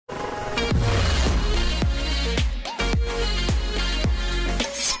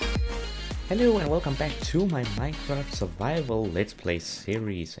Hello and welcome back to my Minecraft survival let's play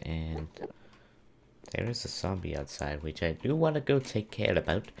series, and there is a zombie outside which I do want to go take care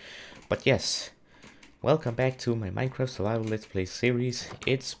about. But yes, welcome back to my Minecraft survival let's play series.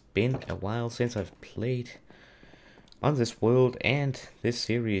 It's been a while since I've played on this world and this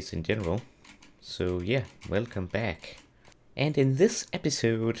series in general. So yeah, welcome back. And in this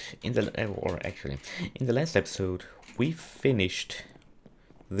episode, in the last episode, we finished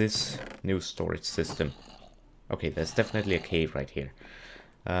this new storage system. Okay, there's definitely a cave right here.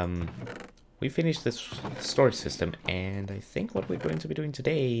 We finished this storage system, and I think what we're going to be doing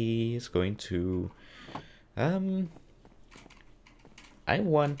today is going to I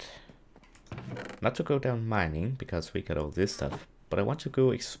want not to go down mining because we got all this stuff, but I want to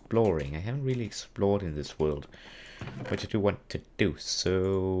go exploring. I haven't really explored in this world, which I do want to do.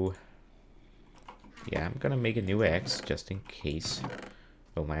 So yeah, I'm gonna make a new axe just in case.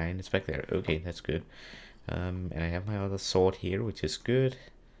 Oh, my iron is back there. Okay, that's good. And I have my other sword here, which is good.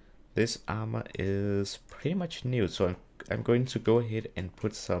 This armor is pretty much new, so I'm going to go ahead and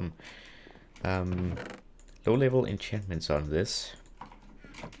put some low-level enchantments on this,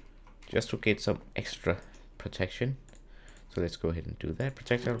 just to get some extra protection. So let's go ahead and do that.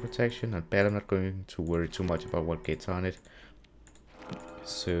 Projectile protection, not bad. I'm not going to worry too much about what gets on it.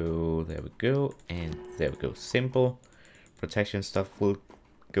 So there we go, and there we go. Simple protection stuff will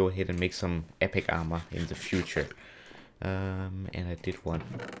go ahead and make some epic armor in the future. And I did want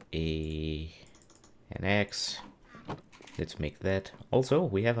an axe. Let's make that. Also,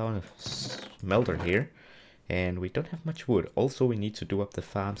 we have our smelter here, and we don't have much wood. Also, we need to do up the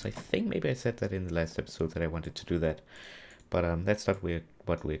farms. I think maybe I said that in the last episode that I wanted to do that, but that's not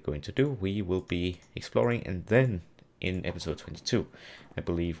what we're going to do. We will be exploring, and then in episode 22, I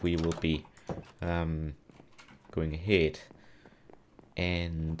believe we will be going ahead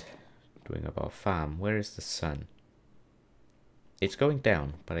and doing up our farm. Where is the sun? It's going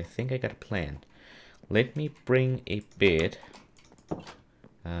down, but I think I got a plan. Let me bring a bed.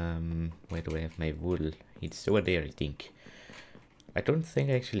 Where do I have my wool? It's over there, I think. I don't think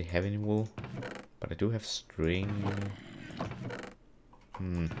I actually have any wool, but I do have string.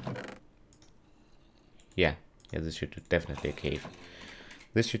 Yeah, this should do. Definitely a cave.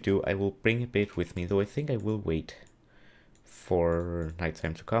 This should do. I will bring a bed with me, though I think I will wait for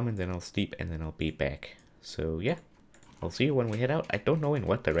nighttime to come, and then I'll sleep, and then I'll be back. So yeah, I'll see you when we head out. I don't know in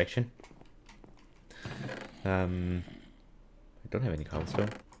what direction. I don't have any cobblestone.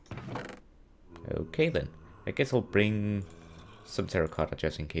 Okay then, I guess I'll bring some terracotta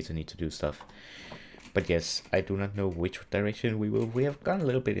just in case I need to do stuff. But yes, I do not know which direction we will. We have gone a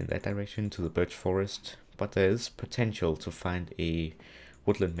little bit in that direction to the birch forest, but there is potential to find a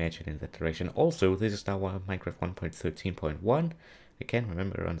woodland mansion in that direction. Also, this is now Minecraft 1.13.1. I can't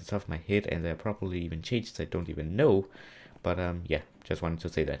remember on the top of my head, and they're probably even changed. I don't even know. But yeah, just wanted to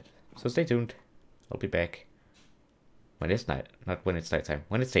say that. So stay tuned. I'll be back when it's night, not when it's nighttime,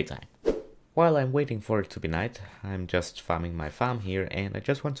 when it's daytime. While I'm waiting for it to be night, I'm just farming my farm here, and I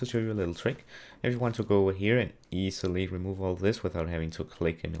just want to show you a little trick. If you want to go over here and easily remove all this without having to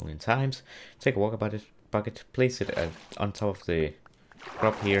click a million times, take a water bucket, place it on top of the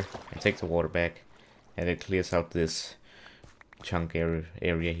crop here, and take the water back, and it clears out this chunk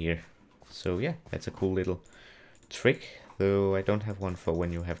area here. So yeah, that's a cool little trick, though I don't have one for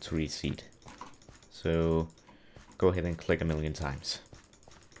when you have to reseed. So go ahead and click a million times.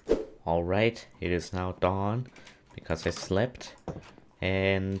 Alright, it is now dawn because I slept,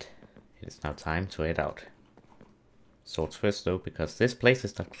 and it is now time to head out. Swords first though, because this place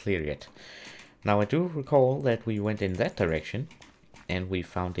is not clear yet. Now I do recall that we went in that direction, and we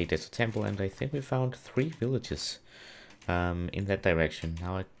found a desert temple, and I think we found 3 villages in that direction.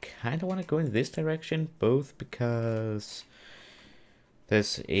 Now I kind of want to go in this direction, both because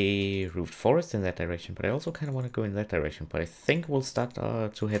there's a roofed forest in that direction, but I also kind of want to go in that direction. But I think we'll start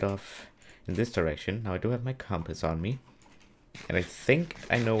to head off in this direction. Now I do have my compass on me, and I think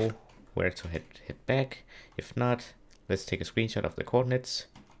I know where to head back. If not, let's take a screenshot of the coordinates.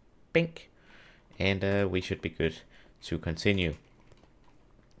 Bink! And we should be good to continue.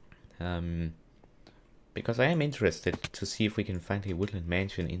 Because I am interested to see if we can find a woodland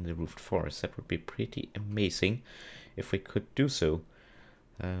mansion in the roofed forest. That would be pretty amazing if we could do so.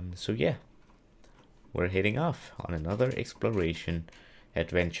 So yeah, we're heading off on another exploration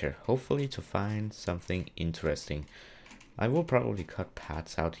adventure, hopefully to find something interesting. I will probably cut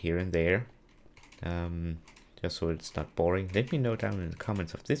parts out here and there, just so it's not boring. Let me know down in the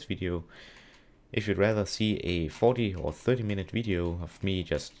comments of this video if you'd rather see a 40 or 30-minute video of me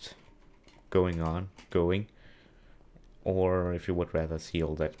just going, or if you would rather see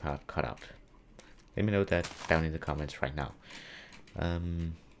all that part cut out. Let me know that down in the comments right now.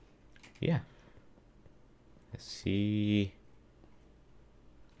 Yeah. Let's see.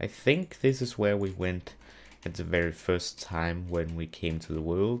 I think this is where we went at the very first time when we came to the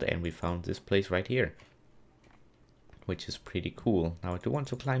world, and we found this place right here, which is pretty cool. Now I do want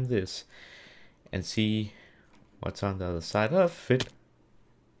to climb this and see what's on the other side of it.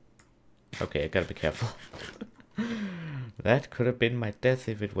 Okay, I gotta be careful. That could have been my death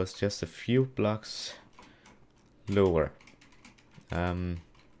if it was just a few blocks lower.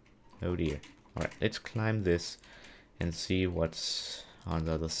 Oh dear. Alright, let's climb this and see what's on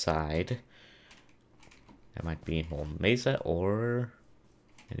the other side. There might be more mesa or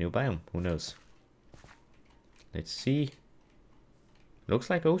a new biome, who knows. Let's see. Looks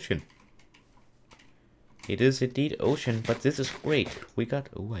like ocean. It is indeed ocean, but this is great. We got...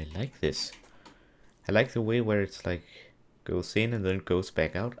 Oh, I like this. I like the way where it's like goes in and then goes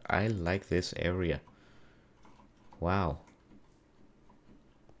back out. I like this area. Wow.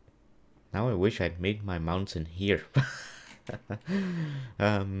 Now I wish I'd made my mountain here.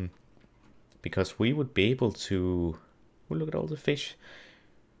 Because we would be able to... Oh, look at all the fish.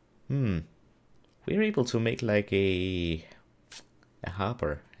 We're able to make like a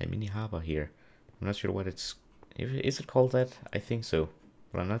harbor, a mini harbor here. I'm not sure what it's... Is it called that? I think so.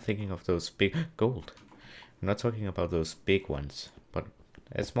 But I'm not thinking of those big... Gold. I'm not talking about those big ones. But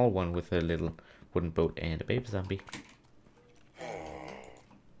a small one with a little wooden boat and a baby zombie.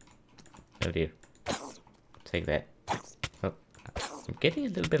 Oh dear. Take that. Oh, I'm getting a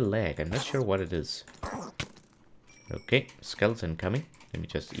little bit of lag. I'm not sure what it is. Okay, skeleton coming. Let me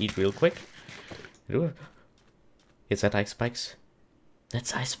just eat real quick. Is that ice spikes?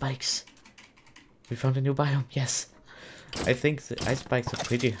 That's ice spikes. We found a new biome, yes. I think the ice spikes are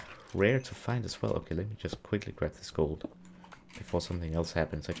pretty rare to find as well. Okay, let me just quickly grab this gold before something else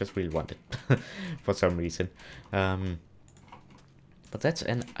happens. I just really want it for some reason. But that's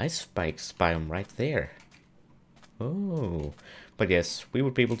an ice spikes biome right there. Oh, but yes, we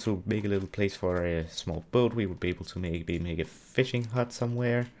would be able to make a little place for a small boat. We would be able to maybe make a fishing hut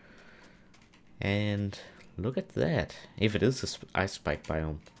somewhere. And look at that. If it is an ice spike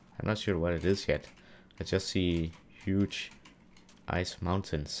biome, I'm not sure what it is yet. I just see huge ice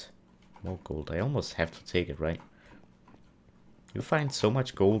mountains. More gold. I almost have to take it, right? You find so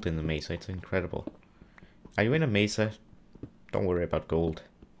much gold in the mesa. It's incredible. Are you in a mesa? Don't worry about gold.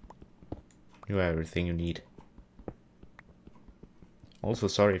 You have everything you need. Also,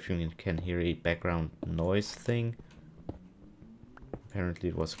 sorry if you can hear a background noise thing. Apparently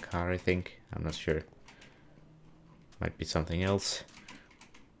it was a car, I think. I'm not sure. Might be something else.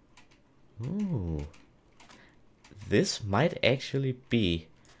 Ooh. This might actually be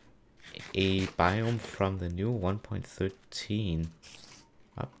a biome from the new 1.13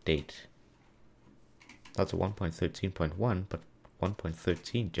 update. Not the 1.13.1, but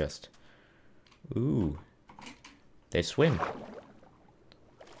 1.13 just. Ooh. They swim.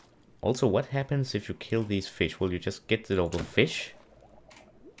 Also, what happens if you kill these fish? Will you just get the double fish?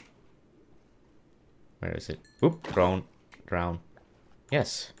 Where is it? Whoop, drown.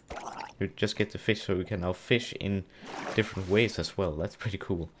 Yes. You just get the fish, so you can now fish in different ways as well. That's pretty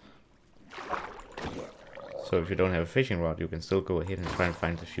cool. So if you don't have a fishing rod, you can still go ahead and try and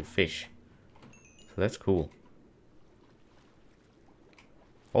find a few fish. So that's cool.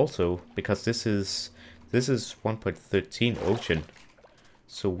 Also, because this is 1.13 ocean,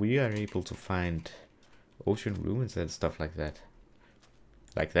 so we are able to find ocean ruins and stuff like that.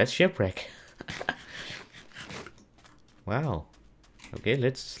 Like that shipwreck. Wow. Okay,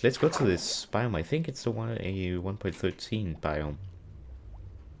 let's go to this biome. I think it's the one a 1.13 biome.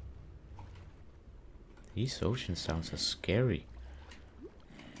 These ocean sounds are scary.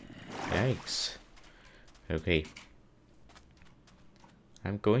 Yikes. Okay.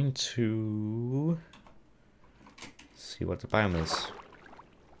 I'm going to see what the biome is.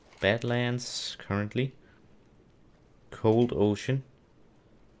 Badlands currently. Cold ocean.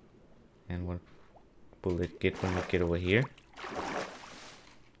 And what will it get when we get over here?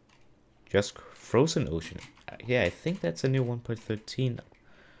 Just frozen ocean. Yeah, I think that's a new 1.13.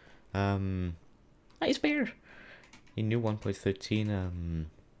 Ice bear. A new 1.13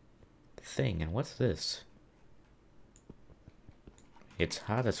 thing. And what's this? It's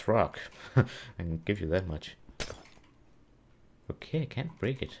hard as rock. I can give you that much. Okay, I can't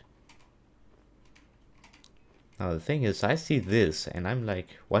break it. Now the thing is, I see this and I'm like,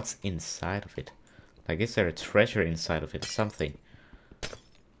 what's inside of it? Like, is there a treasure inside of it? Something.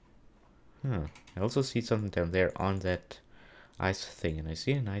 Huh. I also see something down there on that ice thing, and I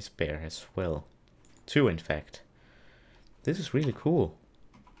see an ice bear as well. Two, in fact. This is really cool.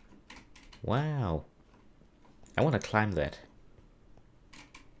 Wow. I want to climb that.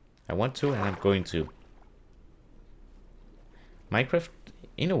 I want to, and I'm going to. Minecraft,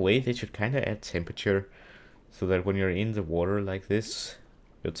 in a way, they should kind of add temperature so that when you're in the water like this,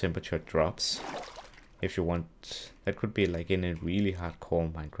 your temperature drops. If you want, that could be like in a really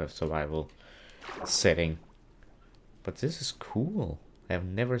hardcore Minecraft survival setting. But this is cool. I have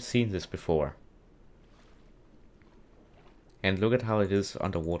never seen this before. And look at how it is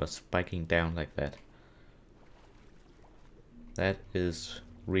underwater, spiking down like that. That is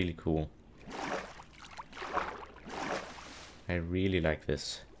really cool. I really like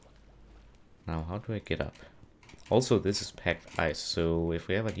this. Now, how do I get up? Also, this is packed ice, so if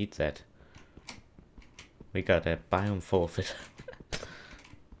we ever need that, we got a biome forfeit.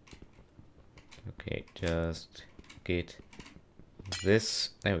 Okay, just get this.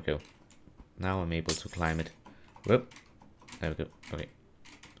 There we go. Now I'm able to climb it. Whoop. There we go. Okay.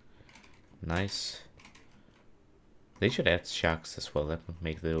 Nice. They should add sharks as well. That would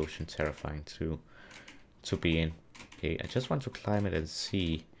make the ocean terrifying to be in. Okay, I just want to climb it and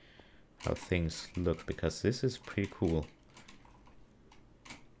see how things look, because this is pretty cool.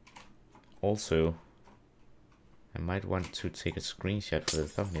 Also, I might want to take a screenshot for the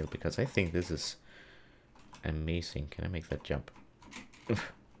thumbnail, because I think this is amazing. Can I make that jump?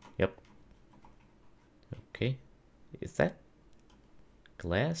 Yep. Okay. Is that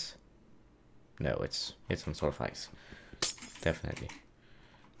glass? No, it's some sort of ice. Definitely.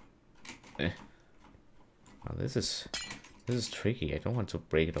 Well, this is tricky. I don't want to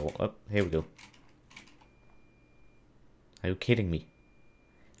break it all up. Here we go. Are you kidding me?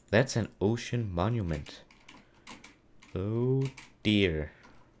 That's an ocean monument. Oh dear.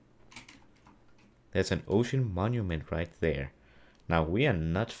 There's an ocean monument right there. Now, we are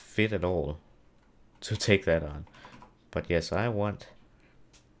not fit at all to take that on. But yes, I want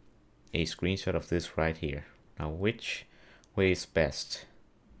a screenshot of this right here. Now, which way is best?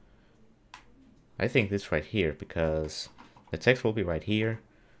 I think this right here, because the text will be right here,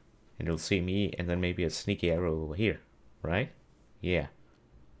 and you'll see me, and then maybe a sneaky arrow over here, right? Yeah.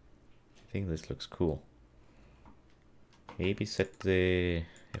 I think this looks cool. Maybe set the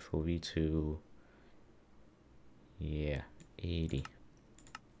FOV to, yeah, 80.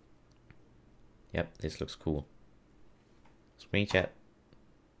 Yep, this looks cool. Screenshot.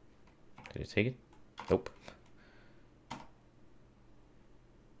 Did I take it? Nope.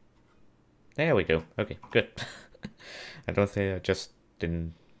 There we go. Okay, good. I don't think, I just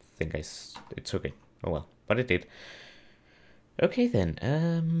didn't think it took it. Oh well, but it did. Okay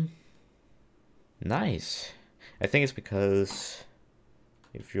then, nice. I think it's because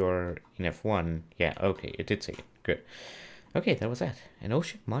if you're in F1, yeah, okay, it did take it. Good. Okay, that was that. An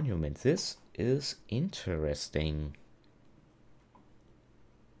ocean monument. This is interesting.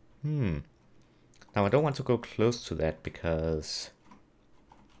 Now I don't want to go close to that because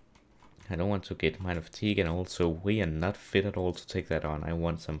I don't want to get minor fatigue, and also we are not fit at all to take that on. I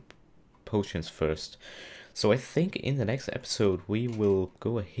want some potions first. So I think in the next episode we will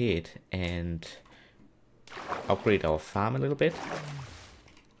go ahead and upgrade our farm a little bit.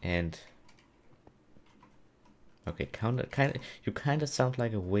 And okay, you kind of sound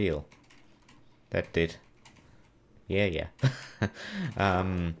like a whale. That did. Yeah.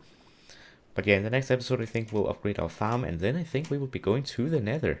 But yeah, in the next episode I think we'll upgrade our farm, and then I think we will be going to the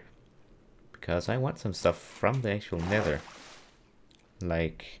Nether, because I want some stuff from the actual Nether.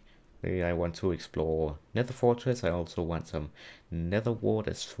 Like, maybe I want to explore Nether Fortress. I also want some Nether Wart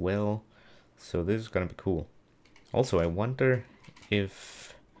as well. So this is gonna be cool. Also, I wonder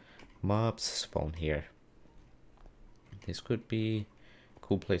if mobs spawn here. This could be a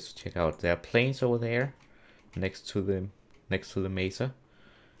cool place to check out. There are plains over there next to the mesa.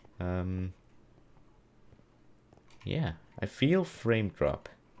 Yeah, I feel frame drop.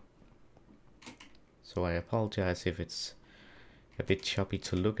 So I apologize if it's a bit choppy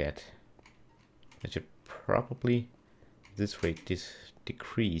to look at. I should probably this way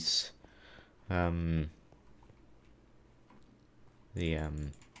decrease the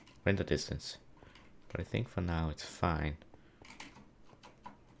render distance. But I think for now it's fine.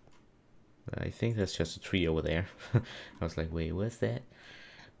 I think that's just a tree over there. I was like, wait, what's that?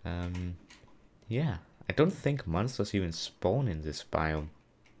 Yeah, I don't think monsters even spawn in this biome.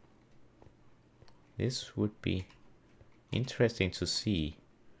 This would be interesting to see.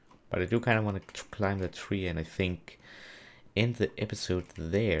 But I do kind of want to climb the tree, and I think end the episode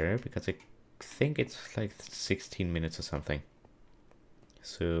there, because I think it's like 16 minutes or something.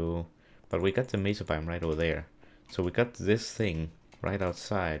 So, but we got the mesa biome right over there. So we got this thing right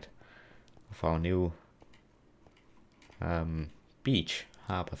outside of our new beach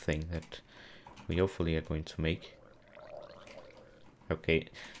harbor thing that we hopefully are going to make. Okay,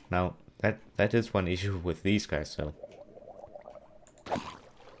 now that is one issue with these guys though.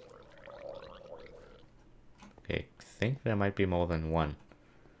 Okay, I think there might be more than one.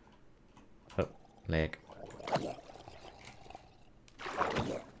 Oh, lag.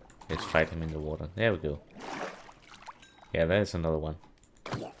 Let's fight him in the water. There we go. Yeah, there's another one.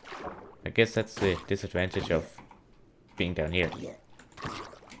 I guess that's the disadvantage of being down here.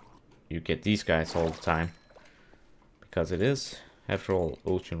 You get these guys all the time. Because it is, after all,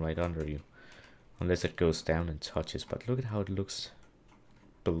 ocean right under you. Unless it goes down and touches. But look at how it looks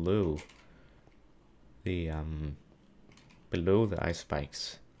below the ice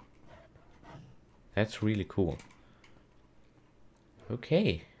spikes. That's really cool.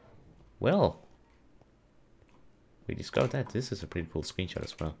 Okay. Well, we discovered that. This is a pretty cool screenshot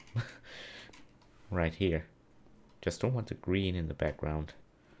as well. Right here. Just don't want the green in the background.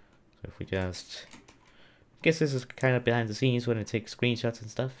 So if we just... I guess this is kind of behind the scenes when I take screenshots and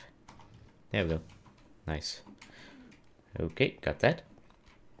stuff. There we go. Nice. Okay, got that.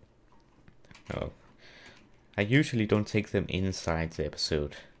 Oh. I usually don't take them inside the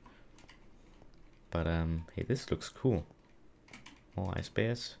episode. But, hey, this looks cool. More ice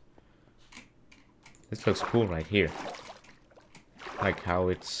bears. This looks cool right here. Like how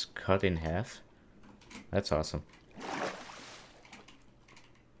it's cut in half. That's awesome.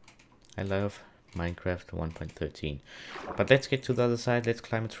 I love Minecraft 1.13. But let's get to the other side. Let's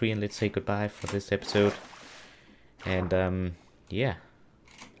climb a tree and let's say goodbye for this episode. And, yeah.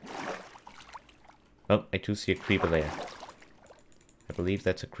 Oh, I do see a creeper there. I believe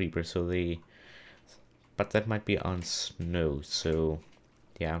that's a creeper, so the... But that might be on snow, so...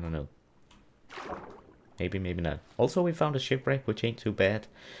 Yeah, I don't know. Maybe, maybe not. Also, we found a shipwreck, which ain't too bad.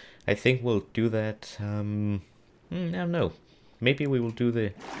 I think we'll do that... I don't know. Maybe we will do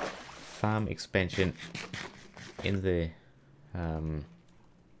the farm expansion in the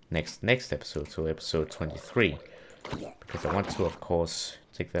next episode, so episode 23. Because I want to, of course,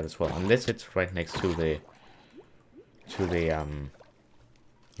 take that as well. Unless it's right next to the...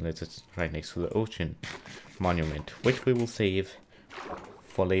 Unless it's right next to the ocean monument, which we will save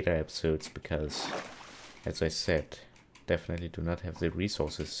for later episodes, because, as I said, definitely do not have the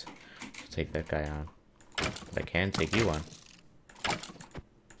resources to take that guy on. But I can take you on.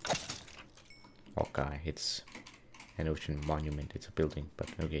 Oh, guy, it's an ocean monument. It's a building, but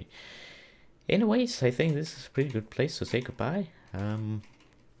okay. Anyways, I think this is a pretty good place to say goodbye.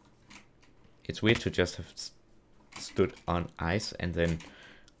 It's weird to just have stood on ice and then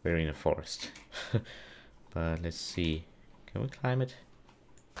we're in a forest. But let's see. Can we climb it?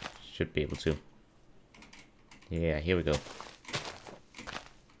 Should be able to. Yeah, here we go.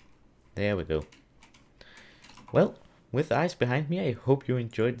 There we go. Well, with the ice behind me, I hope you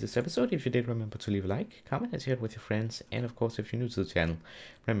enjoyed this episode. If you did, remember to leave a like, comment and share it with your friends. And of course, if you're new to the channel,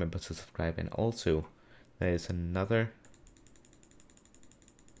 remember to subscribe. And also, there is another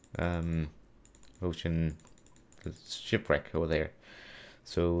ocean shipwreck over there.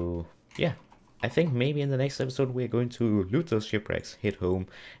 So, yeah. I think maybe in the next episode we're going to loot those shipwrecks, hit home,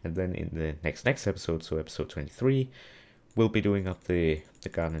 and then in the next episode, so episode 23, we'll be doing up the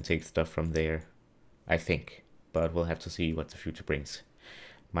garden and take stuff from there, I think. But we'll have to see what the future brings.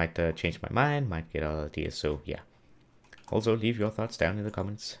 Might change my mind, might get other ideas, so yeah. Also, leave your thoughts down in the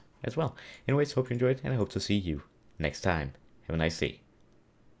comments as well. Anyways, hope you enjoyed, and I hope to see you next time. Have a nice day.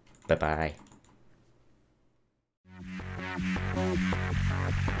 Bye-bye. We'll be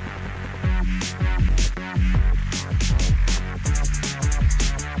right back.